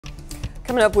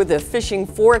Coming up with a fishing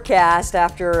forecast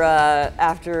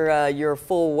after your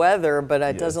full weather, but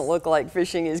it doesn't look like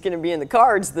fishing is going to be in the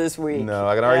cards this week. No,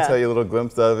 I can already tell you a little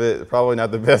glimpse of it. Probably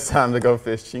not the best time to go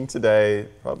fishing today.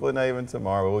 Probably not even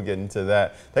tomorrow, but we'll get into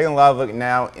that. Taking a live look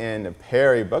now in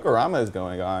Perry. Buckarama is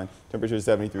going on. Temperature is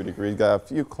 73 degrees. Got a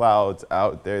few clouds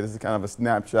out there. This is kind of a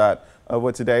snapshot of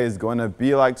what today is going to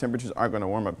be like. Temperatures aren't going to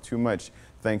warm up too much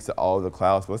thanks to all the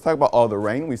clouds. But let's talk about all the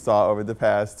rain we saw over the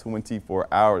past 24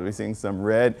 hours. We're seeing some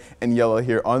red and yellow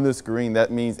here on the screen. That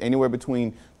means anywhere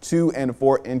between 2 and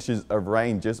 4 inches of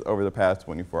rain just over the past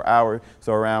 24 hours.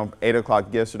 So around 8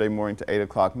 o'clock yesterday morning to 8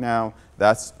 o'clock now,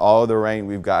 that's all the rain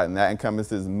we've gotten. That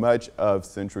encompasses much of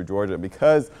central Georgia.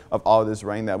 Because of all this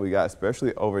rain that we got,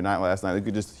 especially overnight last night, look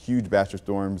at just huge batch of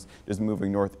storms just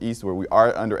moving northeast, where we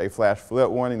are under a flash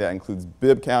flood warning that includes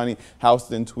Bibb County,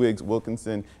 Houston, Twiggs,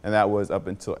 Wilkinson, and that was up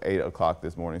until 8 o'clock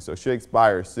this morning. So it should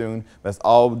expire soon. That's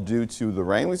all due to the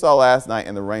rain we saw last night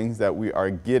and the rains that we are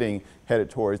getting headed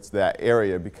towards that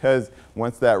area, because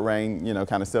once that rain,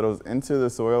 kind of settles into the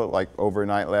soil like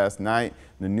overnight last night,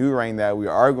 the new rain that we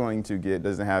are going to get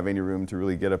doesn't have any room to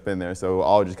really get up in there. So it'll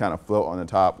all just kind of float on the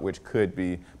top, which could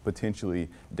be potentially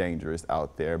dangerous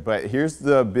out there. But here's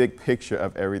the big picture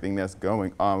of everything that's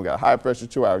going on. We got high pressure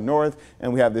to our north,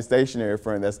 and we have this stationary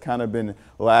front that's kind of been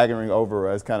lagging over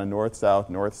us, kind of north-south,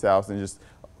 and just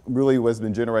really what's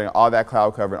been generating all that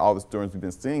cloud cover and all the storms we've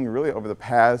been seeing really over the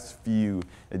past few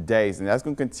days. And that's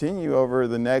going to continue over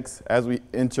the next, as we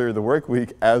enter the work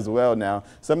week as well. Now,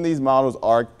 some of these models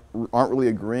aren't really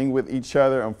agreeing with each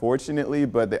other, unfortunately,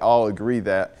 but they all agree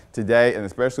that today and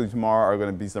especially tomorrow are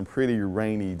going to be some pretty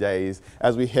rainy days.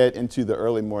 As we head into the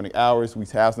early morning hours, we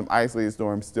have some isolated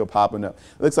storms still popping up.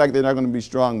 It looks like they're not going to be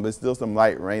strong, but still some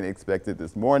light rain expected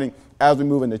this morning. As we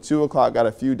move into 2 o'clock, got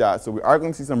a few dots, so we are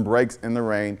going to see some breaks in the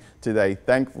rain today,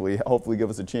 thankfully. Hopefully give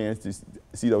us a chance to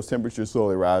see those temperatures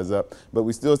slowly rise up, but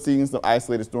we're still seeing some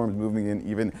isolated storms moving in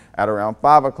even at around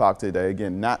 5 o'clock today.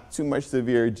 Again, not too much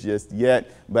severe just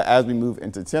yet, but as we move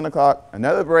into 10 o'clock,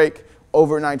 another break.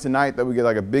 Overnight tonight, that we get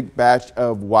like a big batch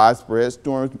of widespread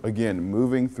storms, again,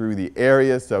 moving through the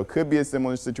area. So it could be a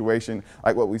similar situation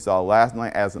like what we saw last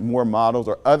night, as more models,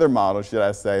 or other models, should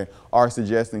I say, are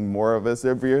suggesting more of a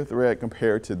severe threat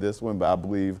compared to this one. But I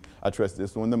believe I trust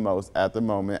this one the most at the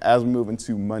moment. As we move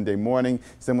into Monday morning,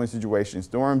 similar situation.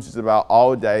 Storms just about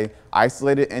all day,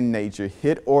 isolated in nature,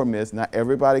 hit or miss. Not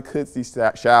everybody could see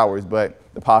showers, but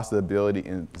the possibility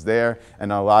is there,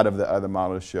 and a lot of the other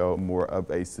models show more of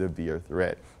a severe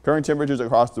threat. Current temperatures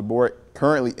across the board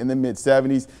currently in the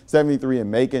mid-70s, 73 in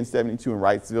Macon, 72 in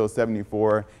Wrightsville,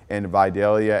 74 in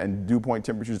Vidalia, and dew point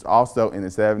temperatures also in the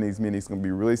 70s, meaning it's going to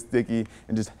be really sticky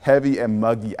and just heavy and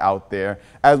muggy out there.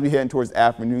 As we head towards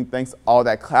afternoon, thanks to all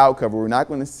that cloud cover, we're not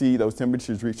going to see those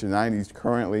temperatures reach the 90s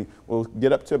currently. We'll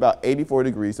get up to about 84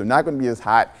 degrees, so not going to be as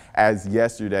hot as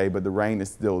yesterday, but the rain is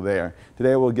still there.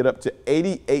 Today we'll get up to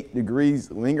 88 degrees,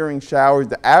 lingering showers.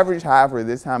 The average high for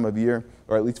this time of year,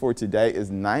 or at least for today, is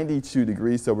 92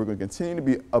 degrees. So we're going to continue to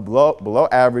be below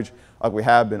average like we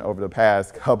have been over the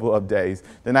past couple of days.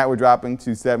 Tonight we're dropping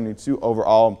to 72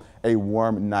 overall, a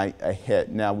warm night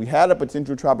ahead. Now, we had a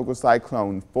potential tropical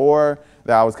cyclone 4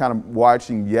 that I was kind of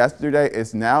watching yesterday.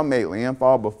 It's now made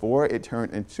landfall before it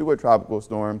turned into a tropical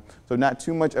storm. So not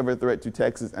too much of a threat to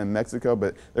Texas and Mexico,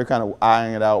 but they're kind of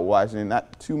eyeing it out, watching it.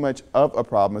 Not too much of a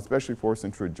problem, especially for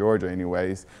central Georgia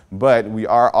anyways. But we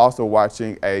are also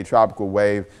watching a tropical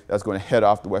wave that's going to head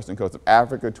off the western coast of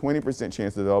Africa. 20%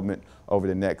 chance of development over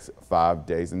the next 5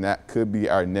 days, and that could be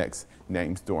our next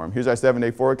named storm. Here's our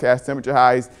 7-day forecast. Temperature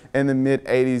highs in the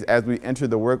mid-80s as we enter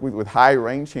the work week with high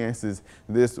rain chances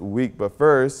this week. But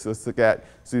first, let's look at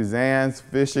Suzanne's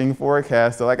fishing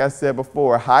forecast. So like I said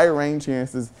before, high rain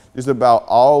chances just about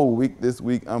all week this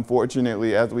week,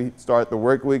 unfortunately, as we start the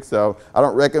work week. So I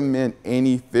don't recommend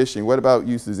any fishing. What about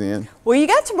you, Suzanne? Well, you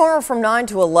got tomorrow from 9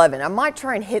 to 11. I might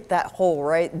try and hit that hole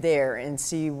right there and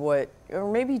see what,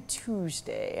 or maybe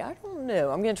Tuesday. I don't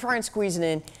know. I'm going to try and squeeze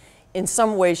it in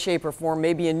some way, shape, or form,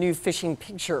 maybe a new fishing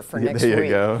picture for next week. There you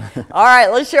go. All right,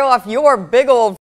 let's show off your big old